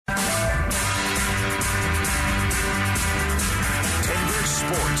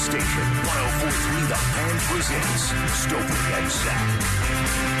Sports Station 104.3 The Fan presents Stokely and Zach.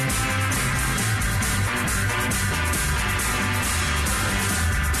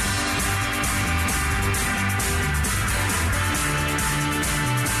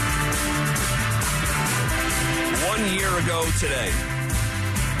 One year ago today,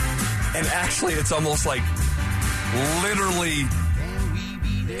 and actually it's almost like literally,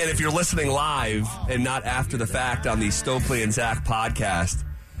 and if you're listening live and not after the fact on the Stokely and Zach podcast,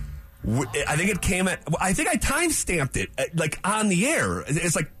 I think it came at, I think I timestamped it like on the air.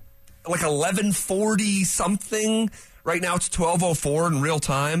 It's like 11:40 something. Right now it's 12:04 in real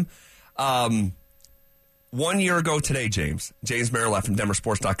time. 1 year ago today, James Marilat from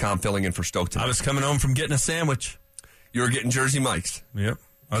DenverSports.com filling in for Stoke today. I was coming home from getting a sandwich. You were getting Jersey Mike's. Yep.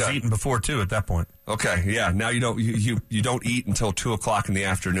 I was eating before, too, at that point. Okay, yeah. Now you don't you don't eat until 2 o'clock in the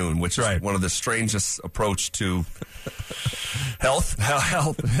afternoon, which is one of the strangest approach to health.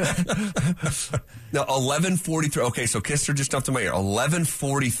 Now, 11:43. Okay, so Kister just jumped in my ear.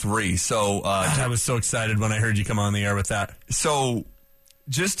 11:43. So I was so excited when I heard you come on the air with that. So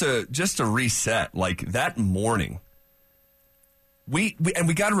just to reset, like that morning, we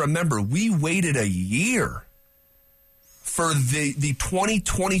got to remember we waited a year for the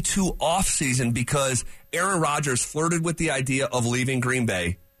 2022 offseason because Aaron Rodgers flirted with the idea of leaving Green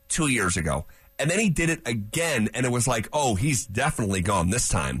Bay 2 years ago. And then he did it again, and it was like, oh, he's definitely gone this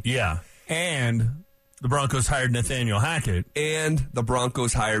time. Yeah. And the Broncos hired Nathaniel Hackett.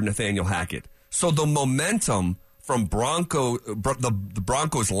 So the momentum from the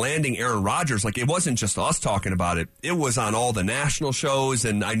Broncos landing Aaron Rodgers, like it wasn't just us talking about it. It was on all the national shows,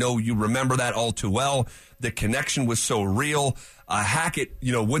 and I know you remember that all too well. The connection was so real. Hackett,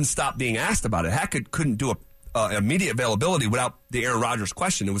 wouldn't stop being asked about it. Hackett couldn't do immediate availability without the Aaron Rodgers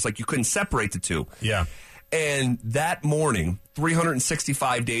question. It was like you couldn't separate the two. Yeah. And that morning,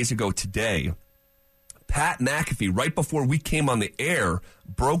 365 days ago today, Pat McAfee, right before we came on the air,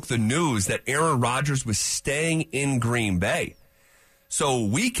 broke the news that Aaron Rodgers was staying in Green Bay. So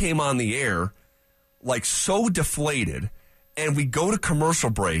we came on the air like so deflated, and we go to commercial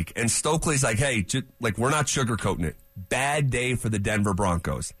break, and Stokely's like, hey, we're not sugarcoating it. Bad day for the Denver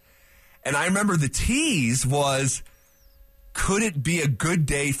Broncos. And I remember the tease was, could it be a good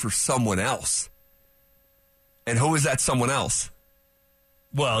day for someone else? And who is that someone else?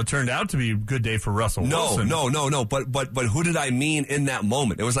 Well, it turned out to be a good day for Russell Wilson. No. But who did I mean in that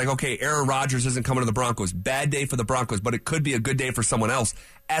moment? It was like, okay, Aaron Rodgers isn't coming to the Broncos. Bad day for the Broncos, but it could be a good day for someone else.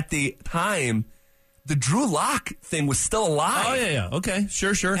 At the time, the Drew Lock thing was still alive. Oh, yeah. Okay,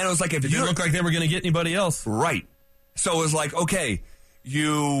 sure. And it was like, if it didn't look like they were going to get anybody else. Right. So it was like, okay,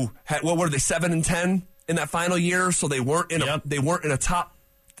 you had, what were they, 7-10 in that final year? So they weren't in a top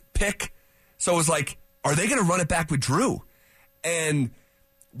pick. So it was like, are they going to run it back with Drew? And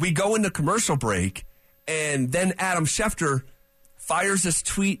we go into commercial break, and then Adam Schefter fires this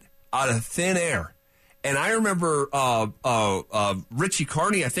tweet out of thin air. And I remember Richie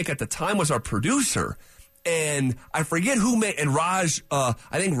Carney, I think at the time, was our producer. And I forget who made, and Raj, I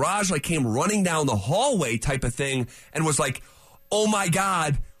think Raj came running down the hallway type of thing and was like, oh my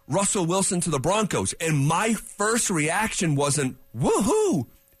God, Russell Wilson to the Broncos. And my first reaction wasn't, woohoo.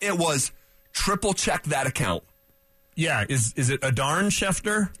 It was, triple check that account. Yeah, is it Adarn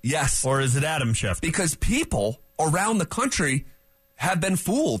Schefter? Yes. Or is it Adam Schefter? Because people around the country have been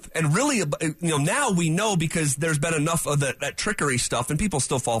fooled. And really, now we know because there's been enough of that trickery stuff, and people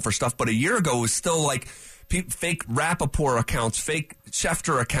still fall for stuff. But a year ago, it was still like fake Rappaport accounts, fake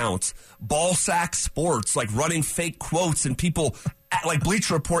Schefter accounts, Ballsack Sports, like running fake quotes, and people like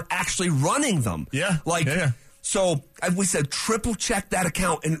Bleacher Report actually running them. Yeah. Yeah. So we said, triple check that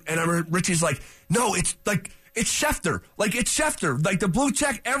account. And I remember Richie's like, no, it's like, it's Schefter. Like, it's Schefter. Like, the blue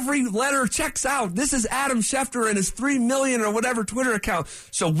check, every letter checks out. This is Adam Schefter and his 3 million or whatever Twitter account.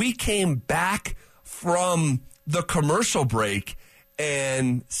 So we came back from the commercial break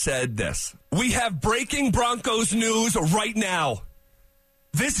and said this. We have breaking Broncos news right now.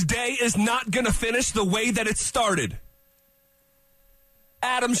 This day is not going to finish the way that it started.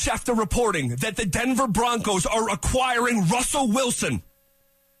 Adam Schefter reporting that the Denver Broncos are acquiring Russell Wilson.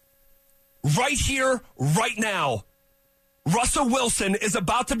 Right here, right now. Russell Wilson is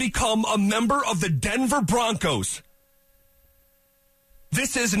about to become a member of the Denver Broncos.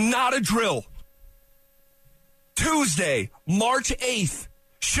 This is not a drill. Tuesday, March 8th,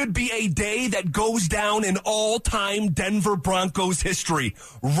 should be a day that goes down in all-time Denver Broncos history.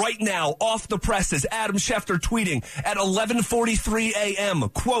 Right now, off the presses, Adam Schefter tweeting at 11:43 a.m.,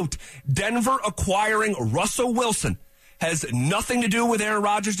 quote, Denver acquiring Russell Wilson has nothing to do with Aaron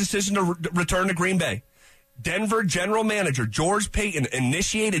Rodgers' decision to return to Green Bay. Denver general manager George Paton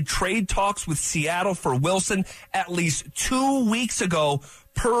initiated trade talks with Seattle for Wilson at least 2 weeks ago,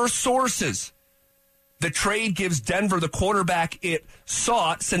 per sources. The trade gives Denver the quarterback it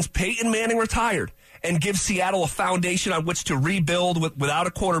sought since Peyton Manning retired and gives Seattle a foundation on which to rebuild without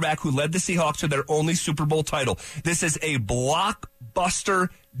a quarterback who led the Seahawks to their only Super Bowl title. This is a blockbuster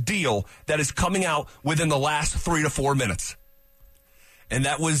deal that is coming out within the last 3 to 4 minutes. And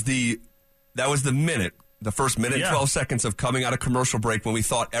that was the minute, the first minute, 12 seconds of coming out of commercial break when we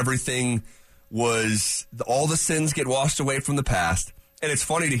thought everything was, all the sins get washed away from the past. And it's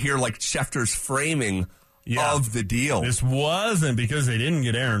funny to hear like Schefter's framing of the deal. This wasn't because they didn't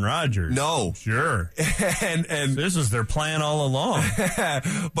get Aaron Rodgers. No. Sure. and this was their plan all along.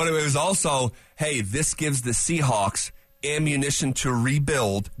 But it was also, hey, this gives the Seahawks ammunition to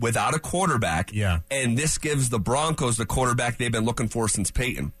rebuild without a quarterback. Yeah. And this gives the Broncos the quarterback they've been looking for since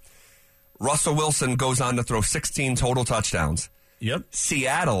Peyton. Russell Wilson goes on to throw 16 total touchdowns. Yep.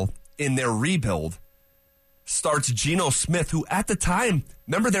 Seattle, in their rebuild, starts Geno Smith, who at the time,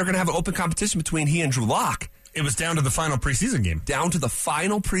 remember, they're going to have an open competition between he and Drew Lock. It was down to the final preseason game. Down to the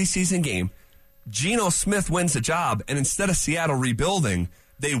final preseason game. Geno Smith wins the job, and instead of Seattle rebuilding,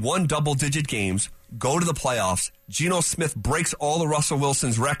 they won double-digit games, go to the playoffs. Geno Smith breaks all of Russell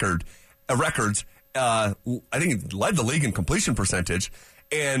Wilson's records. I think he led the league in completion percentage,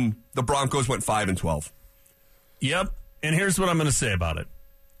 and the Broncos went 5-12. Yep, and here's what I'm going to say about it.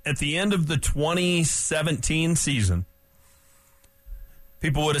 At the end of the 2017 season,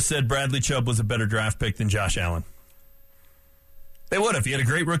 people would have said Bradley Chubb was a better draft pick than Josh Allen. They would have. He had a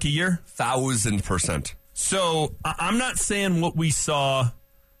great rookie year. 1,000%. So I'm not saying what we saw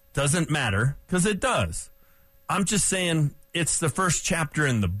doesn't matter, because it does. I'm just saying it's the first chapter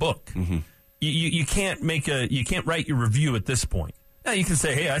in the book. Mm-hmm. You can't write your review at this point. Now you can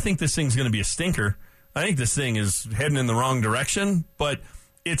say, hey, I think this thing's going to be a stinker. I think this thing is heading in the wrong direction, but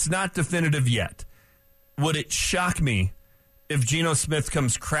it's not definitive yet. Would it shock me if Geno Smith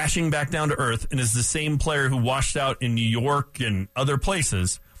comes crashing back down to earth and is the same player who washed out in New York and other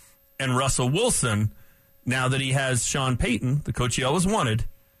places, and Russell Wilson, now that he has Sean Payton, the coach he always wanted,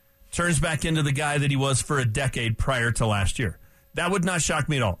 turns back into the guy that he was for a decade prior to last year? That would not shock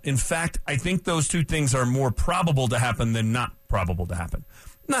me at all. In fact, I think those two things are more probable to happen than not probable to happen.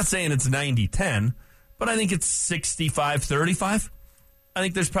 I'm not saying it's 90-10, but I think it's 65-35. I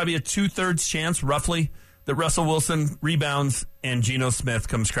think there's probably a 2/3 chance, roughly, that Russell Wilson rebounds and Geno Smith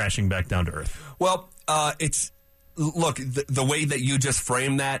comes crashing back down to earth. Well, look, the way that you just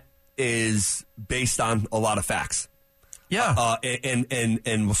framed that is based on a lot of facts. Yeah.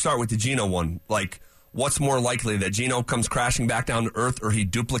 And we'll start with the Geno one. Like, what's more likely, that Geno comes crashing back down to earth, or he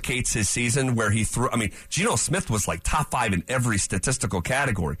duplicates his season where he threw? I mean, Geno Smith was like top 5 in every statistical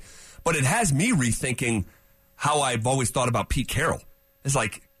category. But it has me rethinking how I've always thought about Pete Carroll. It's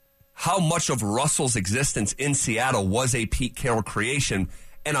like, how much of Russell's existence in Seattle was a Pete Carroll creation?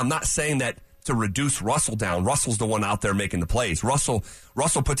 And I'm not saying that to reduce Russell down. Russell's the one out there making the plays. Russell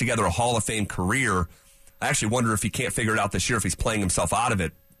put together a Hall of Fame career. I actually wonder if he can't figure it out this year, if he's playing himself out of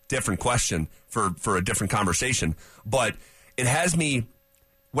it. Different question for a different conversation. But it has me,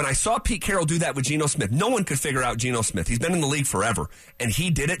 when I saw Pete Carroll do that with Geno Smith, no one could figure out Geno Smith. He's been in the league forever. And he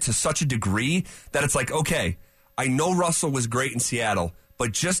did it to such a degree that it's like, okay, I know Russell was great in Seattle,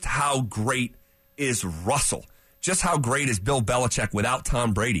 but just how great is Russell? Just how great is Bill Belichick without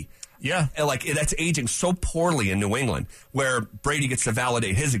Tom Brady? Yeah. And like, that's aging so poorly in New England, where Brady gets to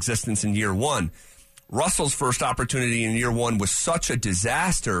validate his existence in year one. Russell's first opportunity in year one was such a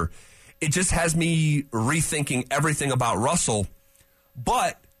disaster. It just has me rethinking everything about Russell.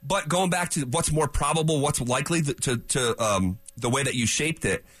 But going back to what's more probable, what's likely to the way that you shaped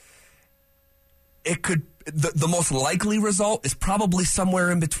it, it could, the most likely result is probably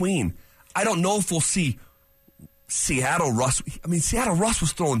somewhere in between. I don't know if we'll see Seattle Russ. I mean, Seattle Russ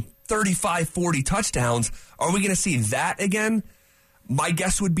was throwing 35, 40 touchdowns. Are we going to see that again? My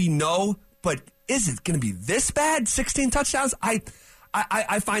guess would be no, but is it going to be this bad? 16 touchdowns? I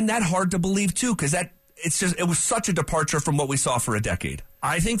find that hard to believe too, because it was such a departure from what we saw for a decade.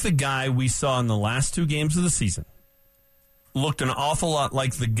 I think the guy we saw in the last 2 games of the season looked an awful lot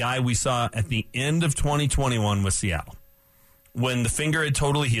like the guy we saw at the end of 2021 with Seattle, when the finger had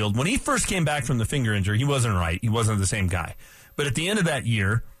totally healed. When he first came back from the finger injury, he wasn't right. He wasn't the same guy. But at the end of that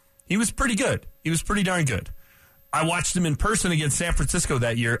year, he was pretty good. He was pretty darn good. I watched him in person against San Francisco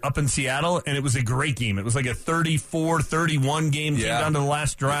that year up in Seattle, and it was a great game. It was like a 34-31 game, came down to the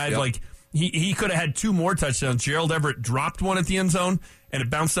last drive. Yep. Like, he could have had 2 more touchdowns. Gerald Everett dropped one at the end zone, and it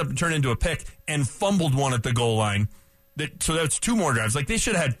bounced up and turned into a pick, and fumbled one at the goal line. So that's 2 more drives. Like, they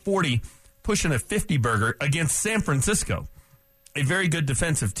should have had 40 pushing a 50 burger against San Francisco, a very good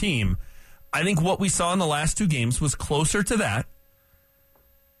defensive team. I think what we saw in the last 2 games was closer to that.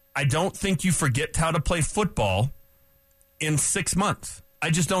 I don't think you forget how to play football in 6 months. I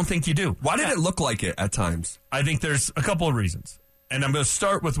just don't think you do. Why did it look like it at times? I think there's a couple of reasons. And I'm going to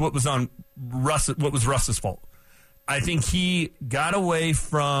start with what was Russ's fault. I think he got away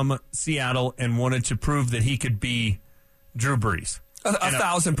from Seattle and wanted to prove that he could be Drew Brees.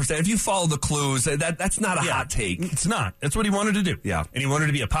 1,000%. If you follow the clues, that's not a hot take. It's not. That's what he wanted to do. Yeah. And he wanted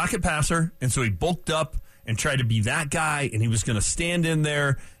to be a pocket passer, and so he bulked up and tried to be that guy, and he was going to stand in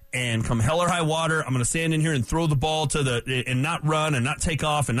there and come hell or high water, I'm going to stand in here and throw the ball and not run and not take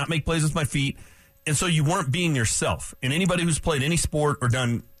off and not make plays with my feet. And so you weren't being yourself. And anybody who's played any sport or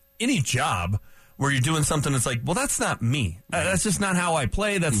done any job where you're doing something that's like, well, that's not me. That's just not how I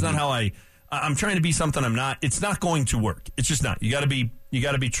play. That's not how I'm trying to be something I'm not. It's not going to work. It's just not. You got to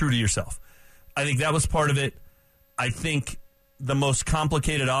be true to yourself. I think that was part of it. I think the most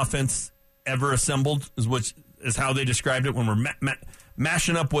complicated offense ever assembled is how they described it when we're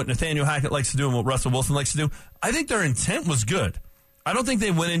mashing up what Nathaniel Hackett likes to do and what Russell Wilson likes to do. I think their intent was good. I don't think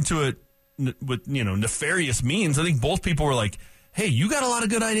they went into it with nefarious means. I think both people were like, hey, you got a lot of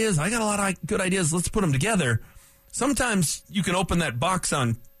good ideas. I got a lot of good ideas. Let's put them together. Sometimes you can open that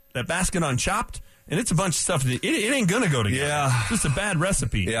basket on Chopped, and it's a bunch of stuff. It ain't going to go together. Yeah. It's just a bad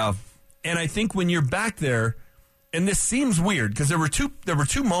recipe. Yeah. And I think when you're back there, and this seems weird because there were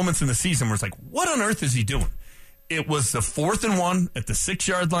two moments in the season where it's like, what on earth is he doing? It was the 4th and 1 at the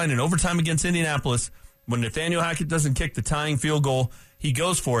 6-yard line in overtime against Indianapolis when Nathaniel Hackett doesn't kick the tying field goal. He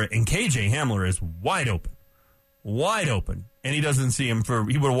goes for it, and KJ Hamler is wide open, and he doesn't see him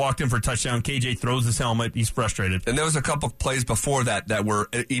he would have walked in for a touchdown. KJ throws his helmet. He's frustrated. And there was a couple plays before that were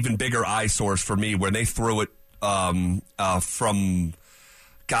even bigger eyesores for me where they threw it from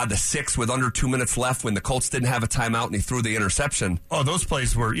the 6 with under 2 minutes left when the Colts didn't have a timeout and he threw the interception. Oh, those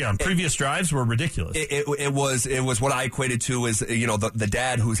plays were, previous drives were ridiculous. It was what I equated to as, the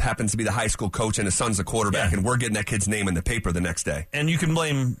dad who happens to be the high school coach and his son's a quarterback, and we're getting that kid's name in the paper the next day. And you can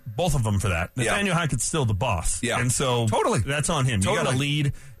blame both of them for that. Nathaniel Hackett's still the boss. Yeah. And so totally, that's on him. Totally. You got to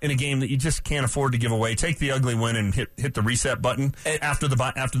lead in a game that you just can't afford to give away. Take the ugly win and hit the reset button after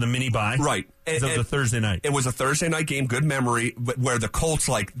the mini bye. Right. It was a Thursday night. It was a Thursday night game, good memory, where the Colts,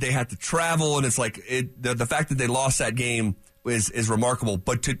 they had to travel, and it's like the fact that they lost that game is remarkable.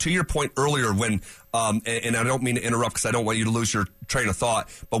 But to your point earlier when, and I don't mean to interrupt because I don't want you to lose your train of thought,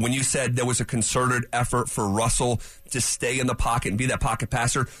 but when you said there was a concerted effort for Russell to stay in the pocket and be that pocket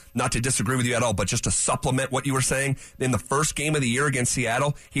passer, not to disagree with you at all, but just to supplement what you were saying, in the first game of the year against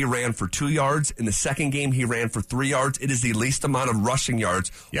Seattle, he ran for 2 yards. In the second game, he ran for 3 yards. It is the least amount of rushing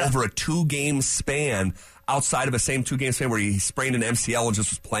yards over a 2-game span outside of a same 2-game span where he sprained an MCL and just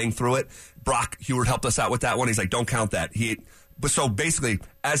was playing through it. Brock Heward helped us out with that one. He's like, don't count that. So basically,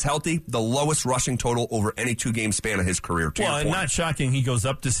 as healthy, the lowest rushing total over any 2-game span of his career. Well, and not shocking, he goes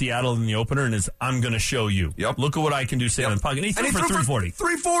up to Seattle in the opener and I'm going to show you. Yep. Look at what I can do standing in the pocket. And he threw for 340.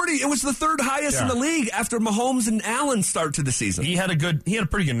 340. It was the 3rd highest in the league after Mahomes and Allen start to the season. He had a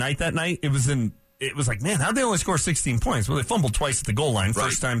pretty good night that night. It was like, man, how'd they only score 16 points? Well, they fumbled twice at the goal line.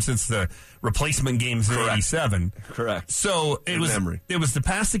 First time since the replacement games in 87. Correct. So it was the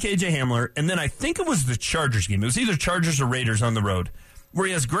pass to KJ Hamler, and then I think it was the Chargers game. It was either Chargers or Raiders on the road, where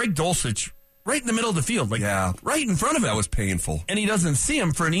he has Greg Dulcich right in the middle of the field, right in front of him. That was painful. And he doesn't see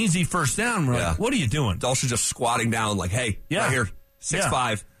him for an easy first down. We're like, what are you doing? Dulcich just squatting down like, hey, right here,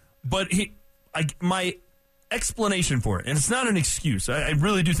 6'5". But my explanation for it, and it's not an excuse. I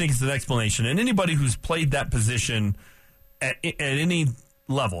really do think it's an explanation. And anybody who's played that position at any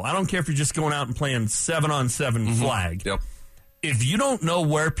level, I don't care if you're just going out and playing 7-on-7 flag. Yep. If you don't know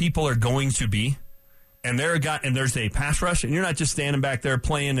where people are going to be, and there's a pass rush, and you're not just standing back there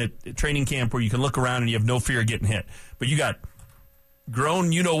playing at training camp where you can look around and you have no fear of getting hit, but you got grown,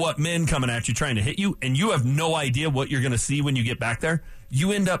 men coming at you trying to hit you, and you have no idea what you're going to see when you get back there,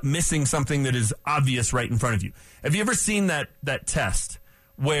 you end up missing something that is obvious right in front of you. Have you ever seen that test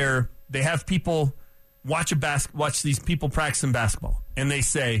where they have people watch these people practicing basketball, and they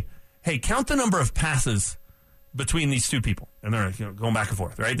say, hey, count the number of passes between these two people, and they're going back and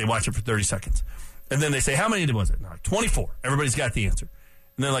forth, right? They watch it for 30 seconds. And then they say, how many was it? 24. Everybody's got the answer.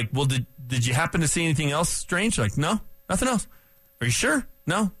 And they're like, well, did you happen to see anything else strange? Like, no, nothing else. Are you sure?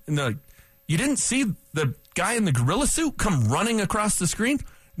 No. And they're like, you didn't see the guy in the gorilla suit come running across the screen?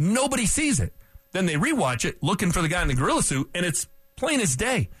 Nobody sees it. Then they rewatch it looking for the guy in the gorilla suit, and it's plain as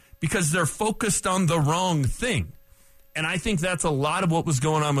day because they're focused on the wrong thing. And I think that's a lot of what was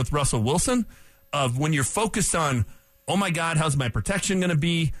going on with Russell Wilson, of when you're focused on, oh, my God, how's my protection going to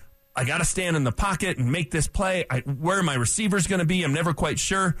be? I got to stand in the pocket and make this play. Where are my receivers going to be? I'm never quite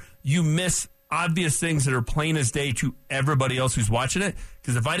sure. You miss obvious things that are plain as day to everybody else who's watching it.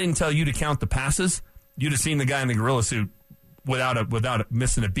 Because if I didn't tell you to count the passes, you'd have seen the guy in the gorilla suit without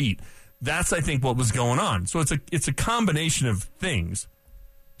missing a beat. That's, I think, what was going on. So it's a combination of things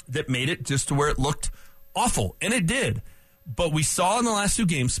that made it just to where it looked awful. And it did. But we saw in the last 2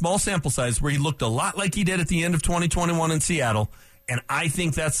 games, small sample size, where he looked a lot like he did at the end of 2021 in Seattle. And I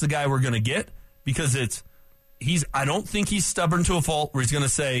think that's the guy we're going to get because I don't think he's stubborn to a fault where he's going to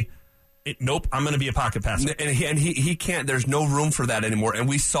say, nope, I'm going to be a pocket passer. And he can't, there's no room for that anymore. And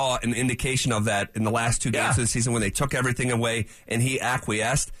we saw an indication of that in the last 2 games of the season when they took everything away and he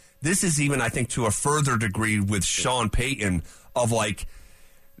acquiesced. This is even, I think, to a further degree with Sean Payton of like,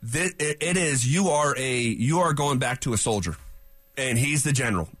 it is, you are going back to a soldier. And he's the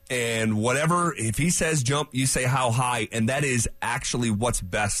general. And whatever, if he says jump, you say how high. And that is actually what's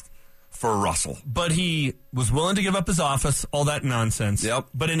best for Russell. But he was willing to give up his office, all that nonsense. Yep.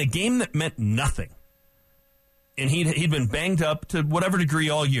 But in a game that meant nothing, and he'd been banged up to whatever degree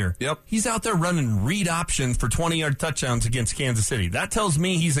all year. Yep. He's out there running read options for 20-yard touchdowns against Kansas City. That tells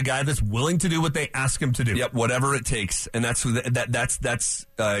me he's a guy that's willing to do what they ask him to do. Yep, whatever it takes. And that's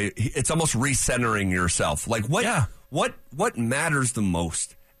it's almost recentering yourself. Like what matters the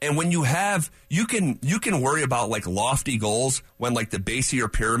most? And when you can worry about like lofty goals when like the base of your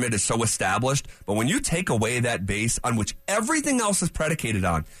pyramid is so established, but when you take away that base on which everything else is predicated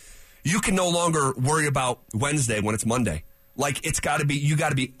on, you can no longer worry about Wednesday when it's Monday. Like you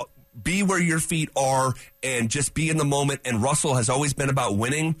got to be where your feet are and just be in the moment. And Russell has always been about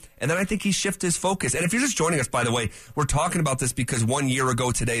winning. And then I think he shifted his focus. And if you're just joining us, by the way, we're talking about this because 1 year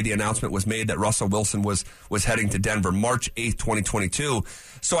ago today, the announcement was made that Russell Wilson was heading to Denver March 8th, 2022.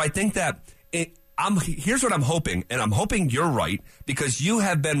 So I think that here's what I'm hoping. And I'm hoping you're right because you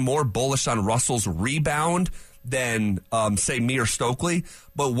have been more bullish on Russell's rebound than, say, me or Stokely.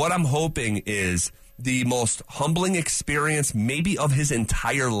 But what I'm hoping is the most humbling experience maybe of his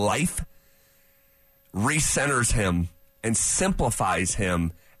entire life recenters him and simplifies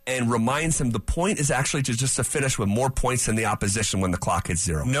him and reminds him the point is actually just to finish with more points than the opposition when the clock hits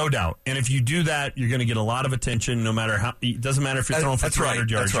 0. No doubt. And if you do that, you're going to get a lot of attention no matter how. It doesn't matter if you're throwing for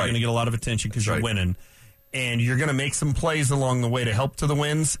 300 yards. You're going to get a lot of attention because you're winning. And you're going to make some plays along the way to help to the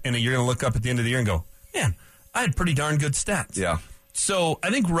wins. And you're going to look up at the end of the year and go, man, I had pretty darn good stats. Yeah. So I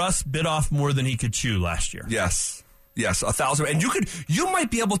think Russ bit off more than he could chew last year. Yes, 1,000. And you might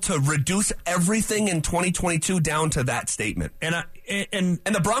be able to reduce everything in 2022 down to that statement. And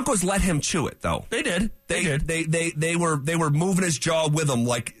the Broncos let him chew it though. They did. They were moving his jaw with him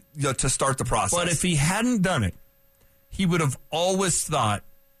like to start the process. But if he hadn't done it, he would have always thought,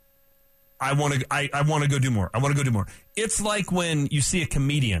 I want to go do more. I want to go do more. It's like when you see a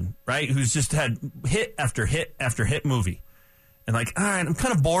comedian, right, who's just had hit after hit after hit movie. And like, all right, I'm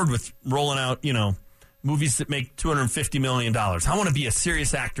kind of bored with rolling out, movies that make $250 million. I want to be a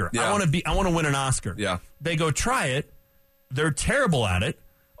serious actor. Yeah. I want to win an Oscar. Yeah. They go try it. They're terrible at it.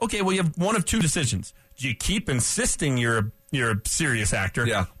 Okay, well, you have one of two decisions. Do you keep insisting you're a serious actor?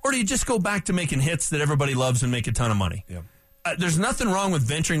 Yeah. Or do you just go back to making hits that everybody loves and make a ton of money? Yeah. There's nothing wrong with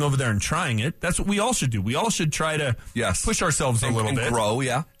venturing over there and trying it. That's what we all should do. We all should try to push ourselves a little bit. And grow,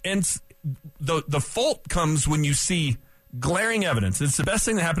 yeah. And the fault comes when you see glaring evidence. It's the best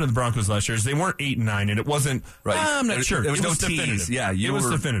thing that happened to the Broncos last year is they weren't 8-9, and it wasn't, I'm not sure. There was no definitive. tease. Yeah, it was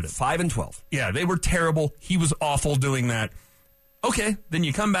definitive. 5-12. Yeah, they were terrible. He was awful doing that. Okay, then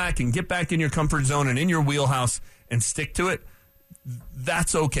you come back and get back in your comfort zone and in your wheelhouse and stick to it.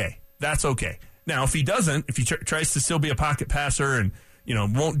 That's okay. That's okay. Now, if he doesn't, if he tries to still be a pocket passer and,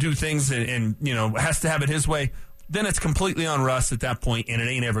 won't do things and has to have it his way, then it's completely on Russ at that point, and it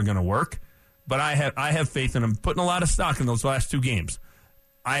ain't ever going to work. But I have faith in him. Putting a lot of stock in those last 2 games.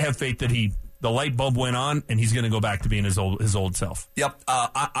 I have faith that the light bulb went on, and he's going to go back to being his old self. Yep.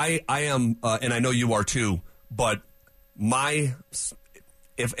 I am, and I know you are too, but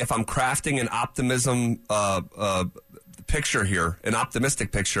if I'm crafting an optimism picture here, an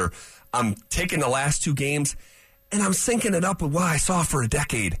optimistic picture, I'm taking the last 2 games and I'm syncing it up with what I saw for a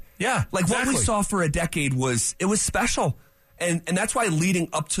decade. Yeah, like exactly. What we saw for a decade was special, and that's why leading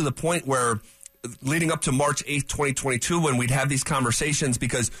up to the point where. Leading up to March 8th, 2022, when we'd have these conversations,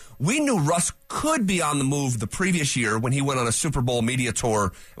 because we knew Russ could be on the move the previous year when he went on a Super Bowl media tour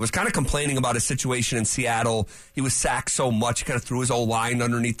and was kind of complaining about his situation in Seattle. He was sacked so much, he kind of threw his old line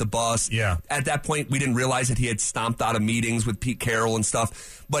underneath the bus. Yeah. At that point, we didn't realize that he had stomped out of meetings with Pete Carroll and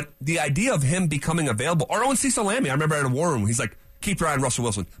stuff. But the idea of him becoming available, our own Cecil Lammey, I remember at a war room, he's like, keep your eye on Russell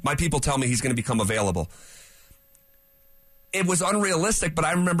Wilson. My people tell me he's going to become available. it was unrealistic, but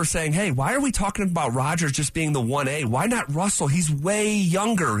I remember saying, hey, why are we talking about Rodgers just being the 1A? Why not Russell? He's way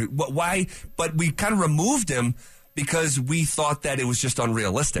younger. Why? But we kind of removed him because we thought that it was just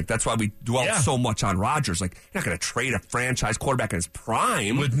unrealistic. That's why we dwelt so much on Rodgers. Like, you're not going to trade a franchise quarterback in his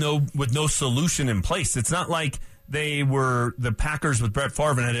prime. With no solution in place. It's not like they were the Packers with Brett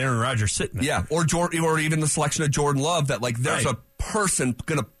Favre and had Aaron Rodgers sitting there. Yeah, or even the selection of Jordan Love that, like, there's a person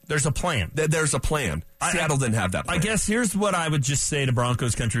going to... There's a plan. There's a plan. Seattle didn't have that plan. I guess here's what I would just say to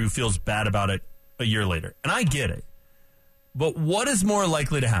Broncos country who feels bad about it a year later. And I get it. But what is more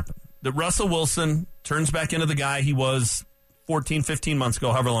likely to happen? That Russell Wilson turns back into the guy he was 14, 15 months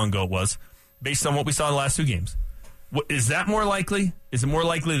ago, however long ago it was, based on what we saw in the last 2 games. Is that more likely? Is it more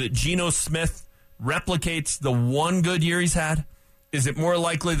likely that Geno Smith replicates the one good year he's had? Is it more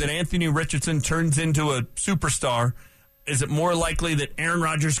likely that Anthony Richardson turns into a superstar? Is it more likely that Aaron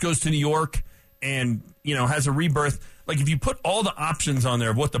Rodgers goes to New York and, has a rebirth? Like, if you put all the options on there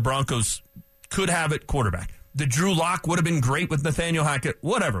of what the Broncos could have at quarterback, the Drew Lock would have been great with Nathaniel Hackett,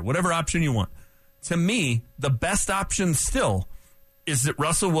 whatever option you want. To me, the best option still is that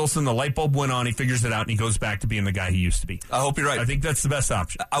Russell Wilson, the light bulb went on, he figures it out, and he goes back to being the guy he used to be. I hope you're right. I think that's the best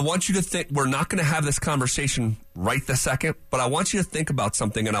option. I want you to think, we're not going to have this conversation right this second, but I want you to think about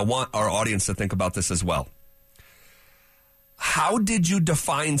something, and I want our audience to think about this as well. How did you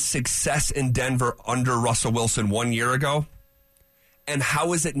define success in Denver under Russell Wilson 1 year ago? And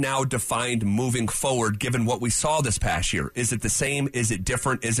how is it now defined moving forward, given what we saw this past year? Is it the same? Is it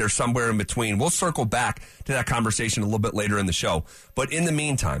different? Is there somewhere in between? We'll circle back to that conversation a little bit later in the show. But in the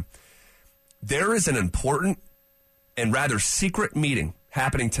meantime, there is an important and rather secret meeting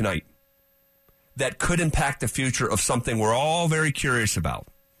happening tonight that could impact the future of something we're all very curious about.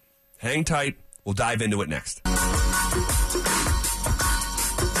 Hang tight. We'll dive into it next.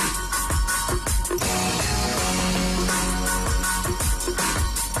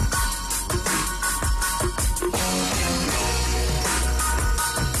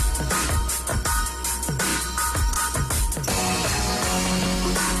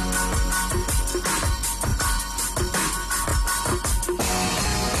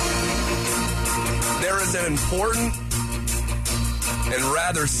 An important and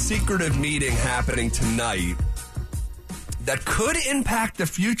rather secretive meeting happening tonight that could impact the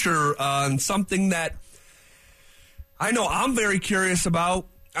future on something that I know I'm very curious about.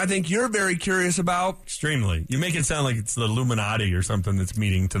 I think you're very curious about. Extremely. You make it sound like it's the Illuminati or something that's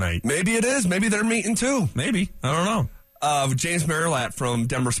meeting tonight. Maybe it is. Maybe they're meeting too. Maybe. I don't know. James Merilatt from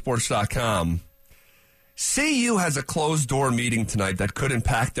DenverSports.com. CU has a closed-door meeting tonight that could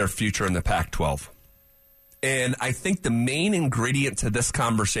impact their future in the Pac-12. And I think the main ingredient to this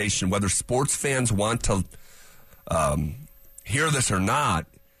conversation, whether sports fans want to hear this or not,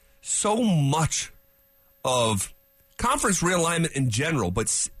 so much of conference realignment in general, but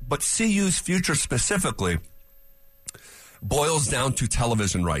CU's future specifically, boils down to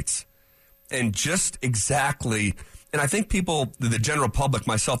television rights. And just exactly, and I think people, the general public,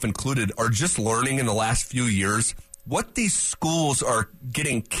 myself included, are just learning in the last few years what these schools are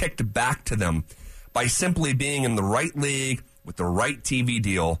getting kicked back to them by simply being in the right league with the right TV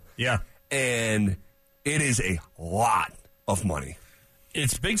deal. Yeah. And it is a lot of money.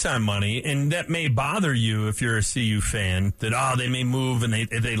 It's big-time money, and that may bother you if you're a CU fan, that, they may move, and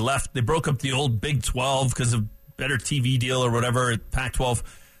they left. They broke up the old Big 12 because of better TV deal or whatever at Pac-12.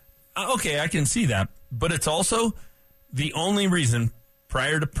 Okay, I can see that. But it's also the only reason,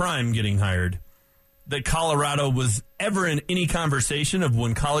 prior to Prime getting hired, that Colorado was ever in any conversation of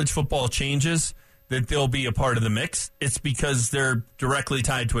when college football changes, that they'll be a part of the mix. It's because they're directly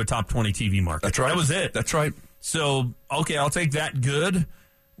tied to a top 20 TV market. That's right. That was it. That's right. So, okay, I'll take that good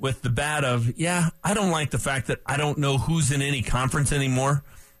with the bad of, I don't like the fact that I don't know who's in any conference anymore,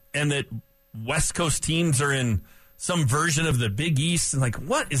 and that West Coast teams are in some version of the Big East. Like,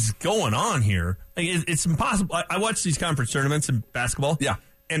 what is going on here? Like, it's impossible. I watch these conference tournaments in basketball. Yeah.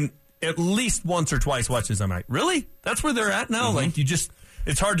 And at least once or twice watch this, I'm like, really? That's where they're at now? Mm-hmm. Like,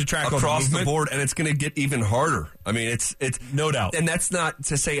 it's hard to track across the board, and it's going to get even harder. I mean, it's no doubt. And that's not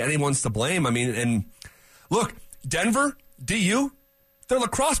to say anyone's to blame. I mean, and look, Denver, DU, their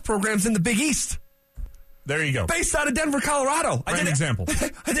lacrosse program's in the Big East. There you go. Based out of Denver, Colorado. Prime example.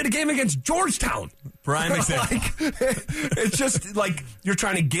 I did a game against Georgetown. Prime example. It's just like you're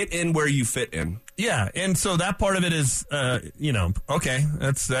trying to get in where you fit in. Yeah, and so that part of it is, okay,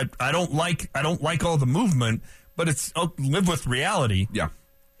 that's that. I don't like all the movement, but it's live with reality. Yeah.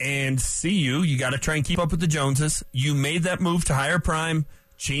 And you got to try and keep up with the Joneses. You made that move to hire Prime,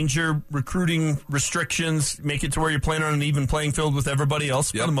 change your recruiting restrictions, make it to where you're playing on an even playing field with everybody else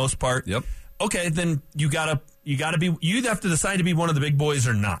for the most part. Yep. Okay, then you got to you'd have to decide to be one of the big boys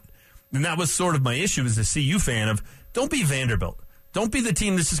or not. And that was sort of my issue as a CU fan of, don't be Vanderbilt. Don't be the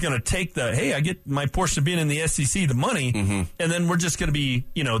team that's just going to take hey, I get my portion of being in the SEC, the money, and then we're just going to be,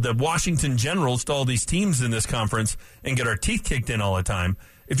 the Washington Generals to all these teams in this conference and get our teeth kicked in all the time.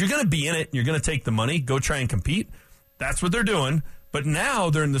 If you're going to be in it and you're going to take the money, go try and compete. That's what they're doing. But now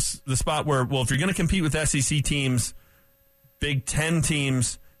they're in the spot where, well, if you're going to compete with SEC teams, Big Ten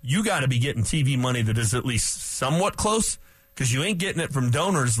teams, you got to be getting TV money that is at least somewhat close, because you ain't getting it from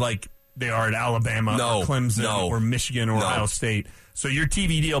donors like they are at Alabama or Clemson or Michigan or Ohio State. So your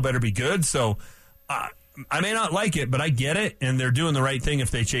TV deal better be good. So I may not like it, but I get it, and they're doing the right thing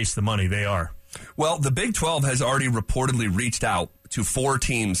if they chase the money. They are. Well, the Big 12 has already reportedly reached out to 4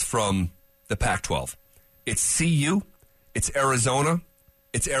 teams from the Pac-12. It's CU, it's Arizona,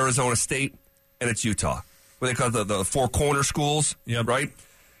 it's Arizona State, and it's Utah. What they call the 4 corner schools, right?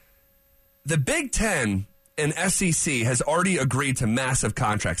 The Big 10 and SEC has already agreed to massive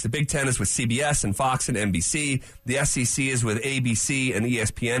contracts. The Big 10 is with CBS and Fox and NBC. The SEC is with ABC and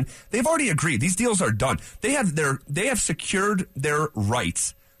ESPN. They've already agreed. These deals are done. They have secured their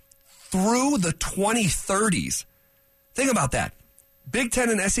rights through the 2030s. Think about that. Big 10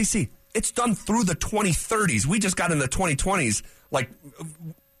 and SEC, it's done through the 2030s. We just got in the 2020s,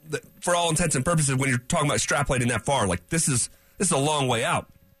 for all intents and purposes, when you're talking about extrapolating that far, this is a long way out.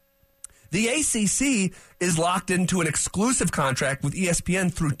 The ACC is locked into an exclusive contract with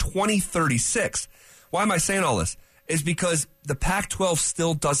ESPN through 2036. Why am I saying all this? Is because the Pac-12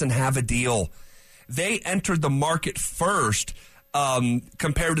 still doesn't have a deal. They entered the market first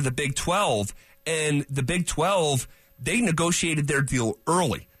compared to the Big 12, and the Big 12, they negotiated their deal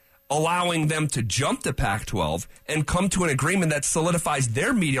early, allowing them to jump to Pac-12 and come to an agreement that solidifies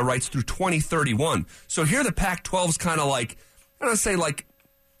their media rights through 2031. So here the Pac-12 is kind of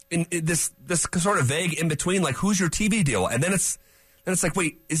in this sort of vague in between, who's your TV deal? And then it's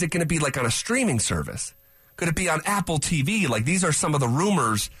wait, is it going to be on a streaming service? Could it be on Apple TV? These are some of the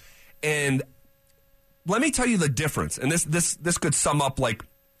rumors. And let me tell you the difference. And this could sum up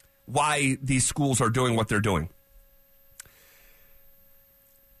why these schools are doing what they're doing.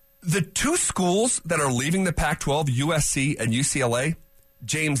 The 2 schools that are leaving the Pac-12, USC and UCLA,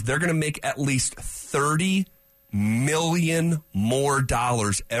 James, they're going to make at least $30 million more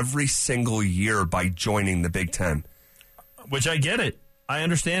every single year by joining the Big Ten. Which I get it. I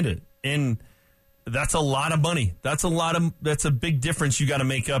understand it. And that's a lot of money. That's a big difference you got to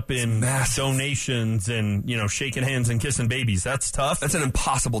make up in donations and, shaking hands and kissing babies. That's tough. That's an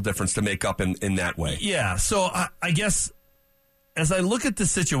impossible difference to make up in that way. Yeah. So I guess as I look at the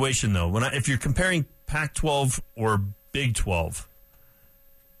situation, though, if you're comparing Pac-12 or Big 12,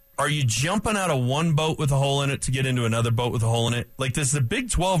 are you jumping out of one boat with a hole in it to get into another boat with a hole in it? Does the Big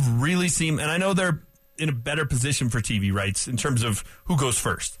 12 really seem, and I know they're in a better position for TV rights in terms of who goes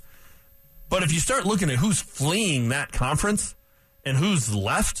first. But if you start looking at who's fleeing that conference and who's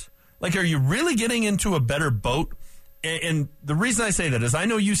left, are you really getting into a better boat? And the reason I say that is I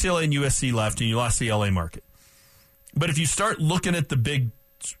know UCLA and USC left and you lost the LA market. But if you start looking at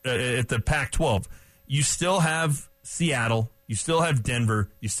at the Pac-12, you still have Seattle, you still have Denver,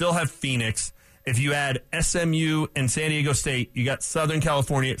 you still have Phoenix. If you add SMU and San Diego State, you got Southern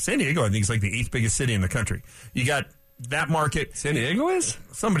California. San Diego, I think, is the 8th biggest city in the country. You got that market. San Diego is?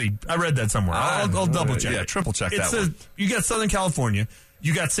 I read that somewhere. I'll double check. Yeah, triple check that one. You got Southern California.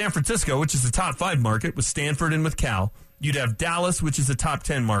 You got San Francisco, which is the top 5 market with Stanford and with Cal. You'd have Dallas, which is a top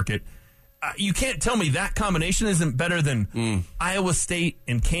 10 market. You can't tell me that combination isn't better than Iowa State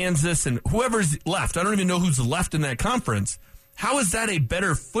and Kansas and whoever's left. I don't even know who's left in that conference. How is that a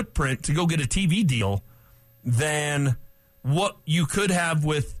better footprint to go get a TV deal than what you could have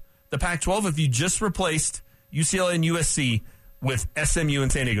with the Pac-12 if you just replaced UCLA and USC with SMU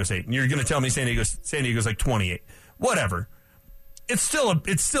and San Diego State? And you're going to tell me San Diego's 28. Whatever. It's still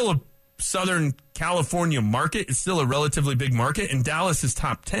a Southern California market. It's still a relatively big market, and Dallas is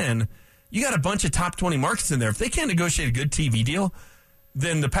top 10. You got a bunch of top 20 markets in there. If they can't negotiate a good TV deal,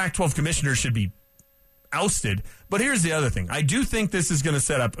 then the Pac-12 commissioner should be ousted. But here's the other thing. I do think this is going to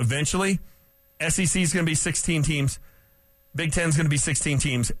set up eventually. SEC is going to be 16 teams. Big Ten is going to be 16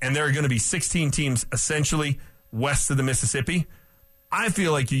 teams. And there are going to be 16 teams essentially west of the Mississippi. I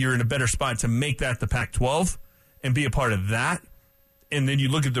feel like you're in a better spot to make that the Pac-12 and be a part of that. And then you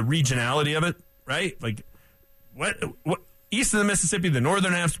look at the regionality of it, right? What east of the Mississippi, the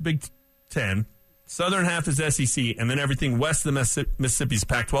northern half is Big Ten. Southern half is SEC. And then everything west of the Mississippi is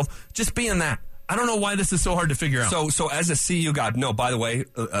Pac-12. Just being that. I don't know why this is so hard to figure out. So as a CU guy, no, by the way,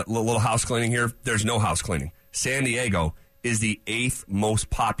 a little house cleaning here. There's no house cleaning. San Diego is the 8th most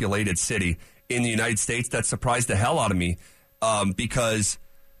populated city in the United States that surprised the hell out of me because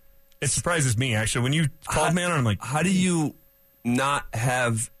it surprises me, actually. When you called me on it, I'm like, how do you not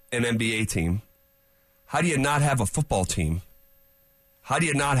have an NBA team? How do you not have a football team? How do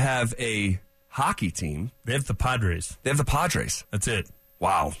you not have a hockey team? They have the Padres. They have the Padres. That's it.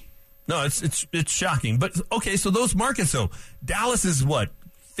 Wow. No, it's shocking. But, okay, so those markets, though, Dallas is what,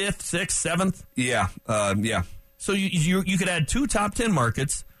 5th, 6th, 7th? Yeah, yeah. So you could add 2 top 10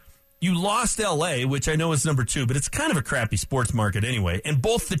 markets. You lost L.A., which I know is number 2, but it's kind of a crappy sports market anyway. And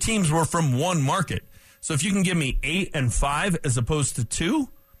both the teams were from one market. So if you can give me 8 and 5 as opposed to 2...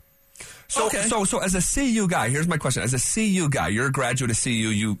 So as a CU guy, here's my question. As a CU guy, you're a graduate of CU.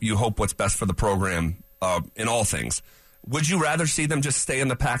 You hope what's best for the program in all things. Would you rather see them just stay in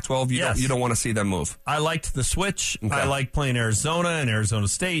the Pac-12? You don't want to see them move? I liked the switch. Okay. I like playing Arizona and Arizona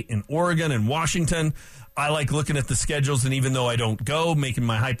State and Oregon and Washington. I like looking at the schedules, and even though I don't go, making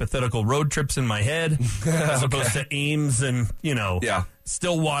my hypothetical road trips in my head as opposed to Ames and,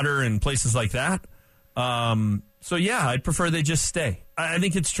 Stillwater and places like that. So, yeah, I'd prefer they just stay. I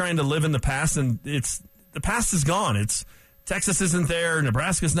think it's trying to live in the past, and the past is gone. Texas isn't there.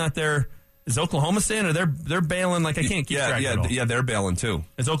 Nebraska's not there. Is Oklahoma staying, or they're bailing? Like, I can't keep track of it all. Yeah, they're bailing, too.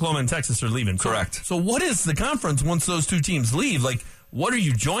 It's Oklahoma and Texas are leaving. Correct. So what is the conference once those 2 teams leave? Like, what are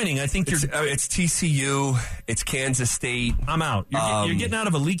you joining? I think it's TCU. It's Kansas State. I'm out. You're getting out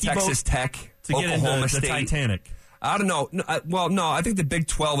of a leaky Texas boat Tech. to Oklahoma get into State. the Titanic. I don't know. No, I think the Big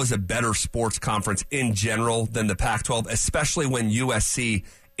 12 is a better sports conference in general than the Pac-12, especially when USC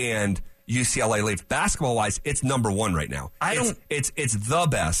and UCLA leave. Basketball-wise, it's number 1 right now. It's the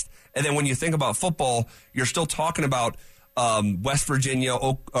best. And then when you think about football, you're still talking about West Virginia,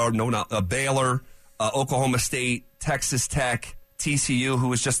 Baylor, Oklahoma State, Texas Tech, TCU, who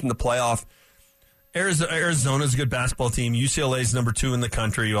was just in the playoff. Arizona's a good basketball team. UCLA's number 2 in the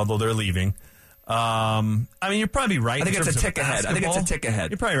country, although they're leaving. You're probably right. I think it's a tick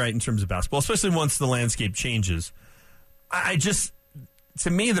ahead. You're probably right in terms of basketball, especially once the landscape changes. To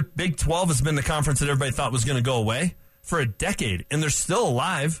me, the Big 12 has been the conference that everybody thought was going to go away for a decade, and they're still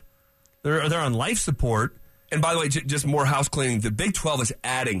alive. They're on life support. And by the way, just more house cleaning. The Big 12 is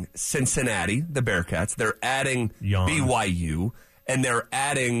adding Cincinnati, the Bearcats. They're adding BYU, and they're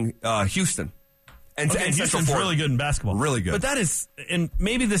adding Houston. And Houston's really good in basketball. Really good. But that is, and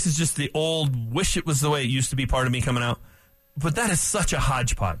maybe this is just the old wish it was the way it used to be part of me coming out, but that is such a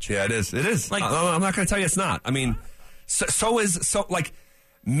hodgepodge. Yeah, it is. It is. Like, I'm not going to tell you it's not. I mean, like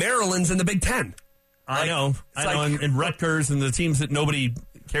Maryland's in the Big Ten. I know. And Rutgers and the teams that nobody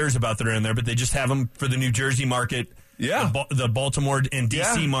cares about that are in there, but they just have them for the New Jersey market. Yeah. The Baltimore and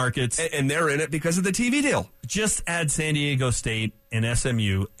D.C. markets. And they're in it because of the TV deal. Just add San Diego State and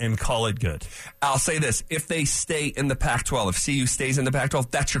SMU and call it good. I'll say this. If they stay in the Pac-12, if CU stays in the Pac-12,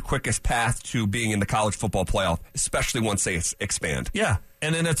 that's your quickest path to being in the college football playoff, especially once they expand. Yeah.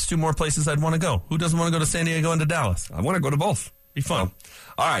 And then that's 2 more places I'd want to go. Who doesn't want to go to San Diego and to Dallas? I want to go to both. Be fun. So,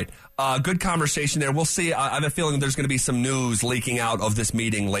 all right. Good conversation there. We'll see. I have a feeling there's going to be some news leaking out of this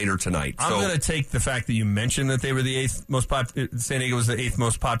meeting later tonight. I'm going to take the fact that you mentioned that they were the 8th most San Diego was the 8th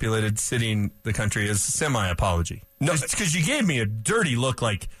most populated city in the country as a semi-apology. No, because you gave me a dirty look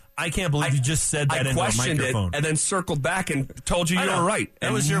like, I can't believe you just said that into a microphone. It and then circled back and told you were right.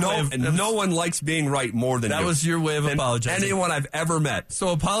 That was your way of, no one likes being right more than you. That was your way of apologizing. Anyone I've ever met. So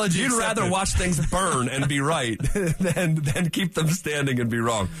apology You'd accepted. rather watch things burn and be right than keep them standing and be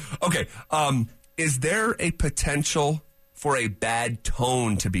wrong. Okay. Is there a potential for a bad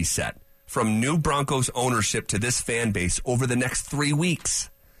tone to be set from new Broncos ownership to this fan base over the next 3 weeks?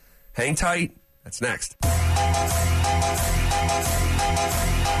 Hang tight. That's next.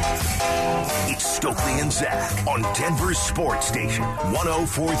 It's Stokely and Zach on Denver's Sports Station,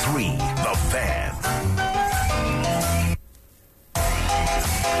 104.3 The Fan.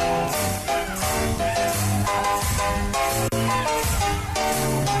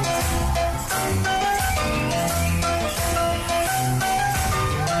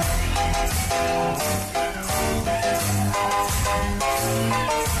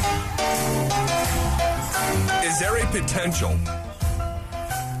 Is there a potential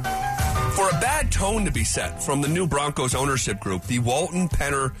for a bad tone to be set from the new Broncos ownership group, the Walton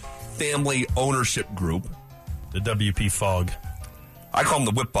Penner family ownership group? The WP Fog. I call them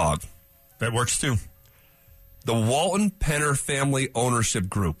the Whip Bog. That works too. The Walton Penner family ownership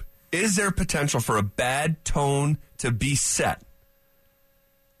group. Is there potential for a bad tone to be set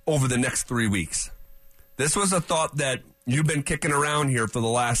over the next 3 weeks? This was a thought that you've been kicking around here for the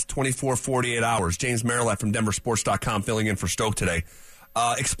last 24, 48 hours. James Marilat from DenverSports.com filling in for Stoke today.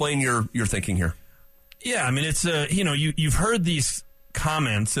 Explain your thinking here. Yeah, I mean, it's, you've heard these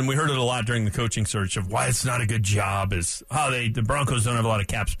comments, and we heard it a lot during the coaching search, of why it's not a good job, is how the Broncos don't have a lot of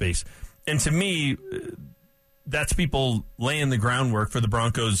cap space. And to me, that's people laying the groundwork for the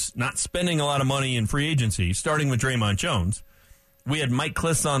Broncos not spending a lot of money in free agency, starting with Draymond Jones. We had Mike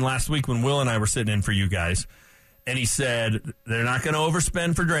Kliss on last week when Will and I were sitting in for you guys, and he said they're not going to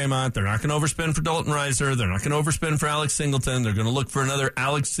overspend for Draymond. They're not going to overspend for Dalton Reiser. They're not going to overspend for Alex Singleton. They're going to look for another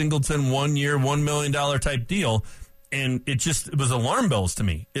Alex Singleton 1 year, $1 million type deal. And it was alarm bells to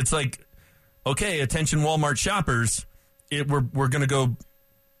me. It's like, okay, attention Walmart shoppers, we're going to go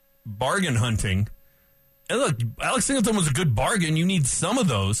bargain hunting. And look, Alex Singleton was a good bargain. You need some of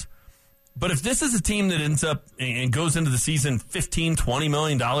those. But if this is a team that ends up and goes into the season $15, $20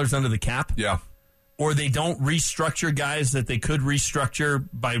 million under the cap, yeah, or they don't restructure guys that they could restructure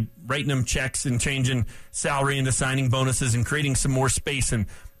by writing them checks and changing salary into signing bonuses and creating some more space and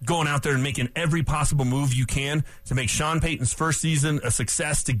going out there and making every possible move you can to make Sean Payton's first season a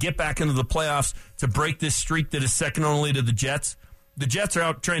success, to get back into the playoffs, to break this streak that is second only to the Jets. The Jets are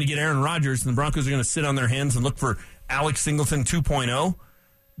out trying to get Aaron Rodgers, and the Broncos are going to sit on their hands and look for Alex Singleton 2.0.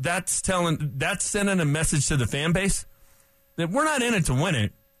 That's sending a message to the fan base that we're not in it to win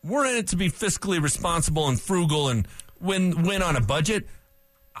it. We're in it to be fiscally responsible and frugal and win on a budget.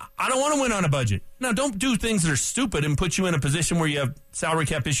 I don't want to win on a budget. Now, don't do things that are stupid and put you in a position where you have salary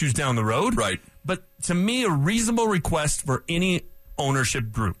cap issues down the road. Right. But to me, a reasonable request for any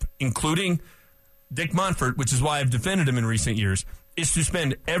ownership group, including Dick Monfort, which is why I've defended him in recent years, is to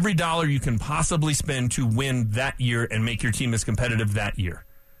spend every dollar you can possibly spend to win that year and make your team as competitive that year.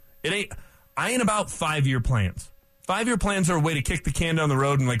 I ain't about 5-year plans. 5-year plans are a way to kick the can down the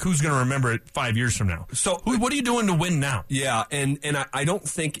road and, like, who's going to remember it 5 years from now? So what are you doing to win now? Yeah, and I don't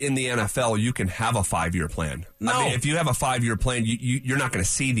think in the NFL you can have a 5-year plan. No. I mean, if you have a 5-year plan, you're not going to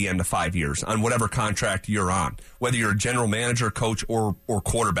see the end of 5 years on whatever contract you're on, whether you're a general manager, coach, or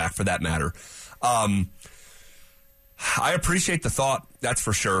quarterback for that matter. I appreciate the thought, that's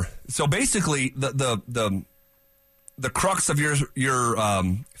for sure. So basically, the crux of your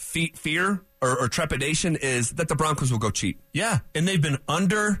fear or trepidation is that the Broncos will go cheap. Yeah, and they've been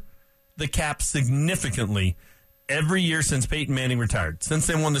under the cap significantly every year since Peyton Manning retired, since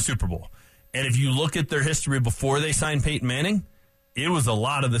they won the Super Bowl. And if you look at their history before they signed Peyton Manning, it was a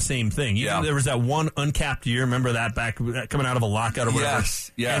lot of the same thing. There was that one uncapped year, remember that, back coming out of a lockout or whatever?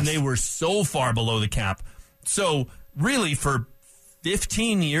 Yes. And they were so far below the cap. So really, for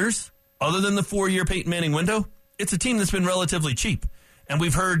 15 years, other than the 4-year Peyton Manning window, it's a team that's been relatively cheap. And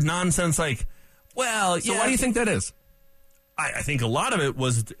we've heard nonsense like, well, so why do you think that is? I think a lot of it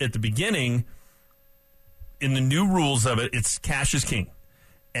was at the beginning, in the new rules of it, it's cash is king.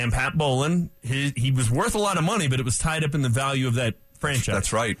 And Pat Bowlen, he was worth a lot of money, but it was tied up in the value of that franchise.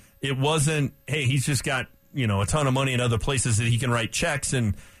 That's right. It wasn't, hey, he's just got, a ton of money in other places that he can write checks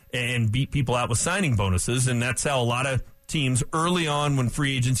and beat people out with signing bonuses. And that's how a lot of teams early on, when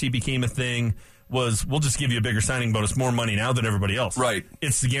free agency became a thing, was we'll just give you a bigger signing bonus, more money now than everybody else. Right.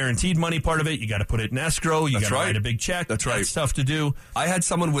 It's the guaranteed money part of it. You got to put it in escrow. You got to write a big check. That's right. That's tough to do. I had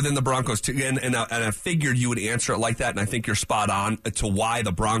someone within the Broncos, too, and I figured you would answer it like that, and I think you're spot on to why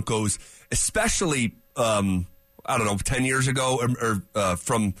the Broncos, especially, 10 years ago, or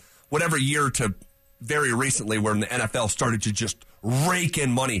from whatever year to very recently, where the NFL started to just rake in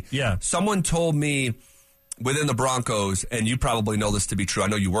money. Yeah. Someone told me within the Broncos, and you probably know this to be true, I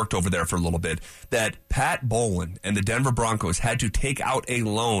know you worked over there for a little bit, that Pat Bowlen and the Denver Broncos had to take out a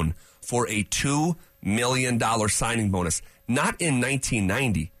loan for a $2 million signing bonus. Not in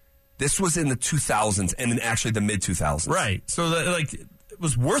 1990. This was in the 2000s and in actually the mid-2000s. Right. So, it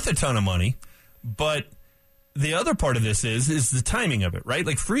was worth a ton of money, but the other part of this is the timing of it, right?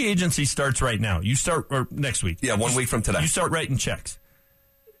 Like, free agency starts right now. Or next week. Yeah, 1 week from today. You start writing checks.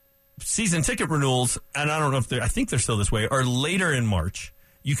 Season ticket renewals, and I don't know if I think they're still this way, are later in March.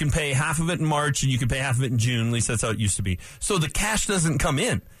 You can pay half of it in March, and you can pay half of it in June. At least that's how it used to be. So the cash doesn't come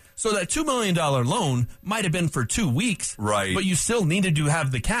in. So that $2 million loan might have been for 2 weeks. Right. But you still needed to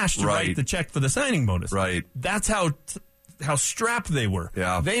have the cash to write the check for the signing bonus. Right. That's how strapped they were.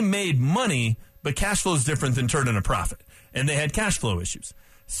 Yeah. They made money, but cash flow is different than turning a profit. And they had cash flow issues.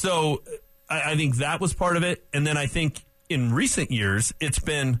 So I think that was part of it. And then I think in recent years, it's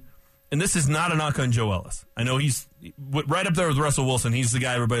been... And this is not a knock on Joe Ellis. I know he's right up there with Russell Wilson. He's the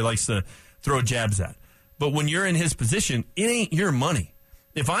guy everybody likes to throw jabs at. But when you're in his position, it ain't your money.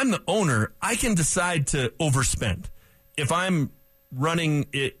 If I'm the owner, I can decide to overspend. If I'm running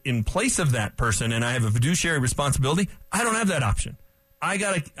it in place of that person and I have a fiduciary responsibility, I don't have that option. I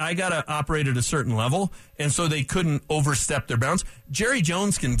gotta operate at a certain level, and so they couldn't overstep their bounds. Jerry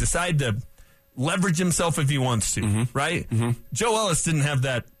Jones can decide to leverage himself if he wants to, right? Joe Ellis didn't have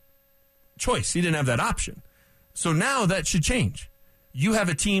that choice. He didn't have that option. So now that should change. You have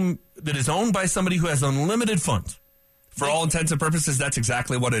a team that is owned by somebody who has unlimited funds. For all intents and purposes, that's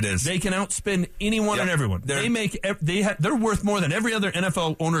exactly what it is. They can outspend anyone and everyone. They're worth more than every other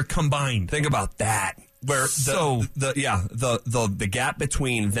NFL owner combined. Think about that. Where the gap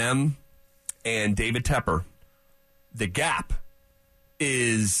between them and David Tepper, the gap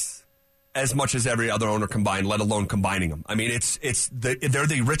is as much as every other owner combined, let alone combining them. I mean, they're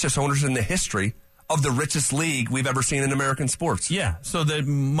the richest owners in the history of the richest league we've ever seen in American sports. Yeah, so the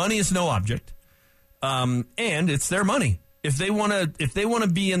money is no object. And it's their money. If they want to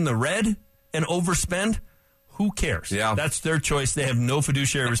be in the red and overspend, who cares? Yeah. That's their choice. They have no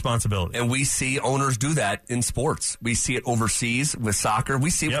fiduciary responsibility. And we see owners do that in sports. We see it overseas with soccer.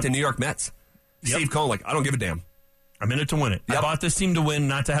 We see it with the New York Mets. Steve Cohen, I don't give a damn. I'm in it to win it. Yep. I bought this team to win,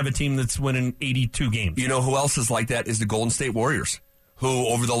 not to have a team that's winning 82 games. You know who else is like that is the Golden State Warriors, who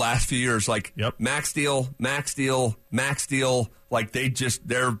over the last few years, max deal, they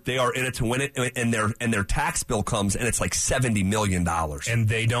are in it to win it, and their tax bill comes and it's like $70 million. And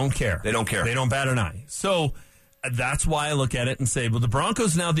they don't care. They don't care. They don't bat an eye. So that's why I look at it and say, well, the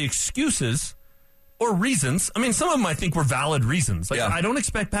Broncos now, the excuses or reasons, I mean, some of them I think were valid reasons. I don't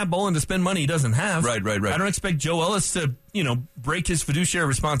expect Pat Bowlen to spend money he doesn't have. Right. I don't expect Joe Ellis to, break his fiduciary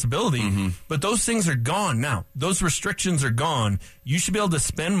responsibility. But those things are gone now. Those restrictions are gone. You should be able to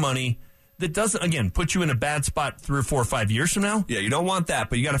spend money that doesn't, again, put you in a bad spot 3 or 4 or 5 years from now. Yeah, you don't want that,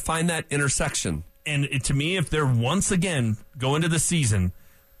 but you got to find that intersection. And to me, if they're once again go into the season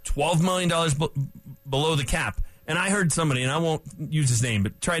 $12 million below the cap, and I heard somebody, and I won't use his name,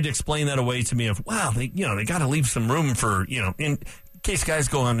 but tried to explain that away to me of, wow, they got to leave some room for, in case guys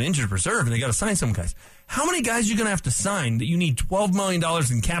go on injured reserve and they got to sign some guys. How many guys are you going to have to sign that you need $12 million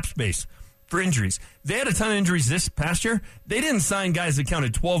in cap space for injuries? They had a ton of injuries this past year. They didn't sign guys that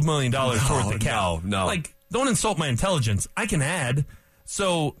counted $12 million toward the cap. No. Don't insult my intelligence. I can add.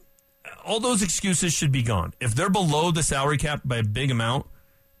 So all those excuses should be gone. If they're below the salary cap by a big amount,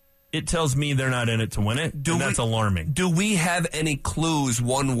 it tells me they're not in it to win it, and that's alarming. Do we have any clues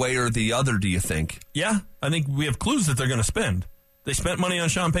one way or the other, do you think? Yeah, I think we have clues that they're going to spend. They spent money on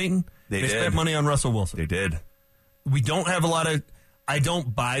Sean Payton. They spent money on Russell Wilson. They did. We don't have a lot of... I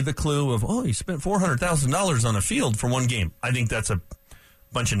don't buy the clue of, he spent $400,000 on a field for one game. I think that's a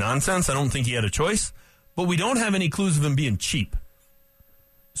bunch of nonsense. I don't think he had a choice. But we don't have any clues of him being cheap.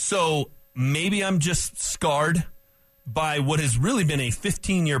 So maybe I'm just scarred by what has really been a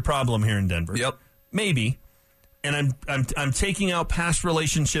 15-year problem here in Denver. Yep. Maybe. And I'm taking out past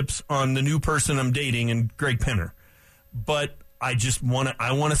relationships on the new person I'm dating and Greg Penner. But I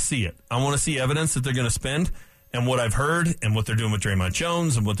want to see it. I want to see evidence that they're going to spend. And what I've heard and what they're doing with Draymond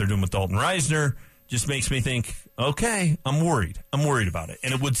Jones and what they're doing with Dalton Reisner just makes me think, okay, I'm worried. I'm worried about it.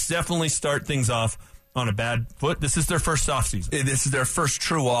 And it would definitely start things off on a bad foot. This is their first offseason. This is their first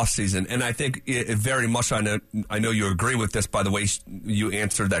true offseason. And I think it very much, I know you agree with this by the way you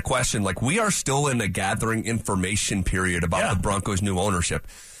answered that question. We are still in a gathering information period about the Broncos' new ownership.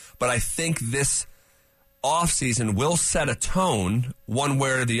 But I think this offseason will set a tone one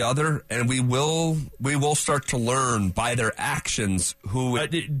way or the other, and we will start to learn by their actions who...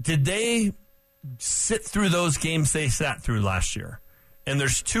 Did they sit through those games they sat through last year? And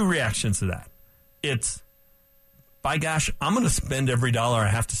there's two reactions to that. It's, by gosh, I'm going to spend every dollar I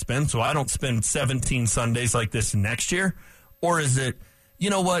have to spend so I don't spend 17 Sundays like this next year. Or is it,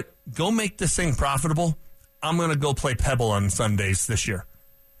 you know what, go make this thing profitable. I'm going to go play Pebble on Sundays this year.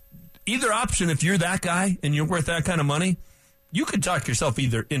 Either option, if you're that guy and you're worth that kind of money, you could talk yourself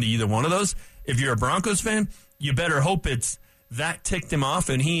into either one of those. If you're a Broncos fan, you better hope it's that ticked him off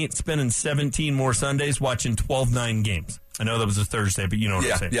and he ain't spending 17 more Sundays watching 12-9 games. I know that was a Thursday, but you know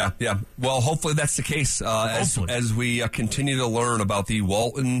what I'm saying. Yeah. Well, hopefully that's the case as we continue to learn about the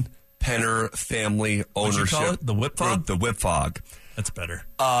Walton Penner family ownership. What'd you call it? The whip fog? The whip fog. That's better.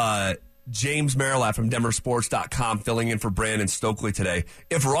 James Marilat from DenverSports.com filling in for Brandon Stokely today.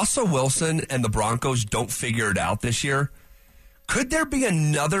 If Russell Wilson and the Broncos don't figure it out this year, could there be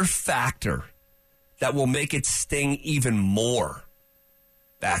another factor that will make it sting even more?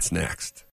 That's next.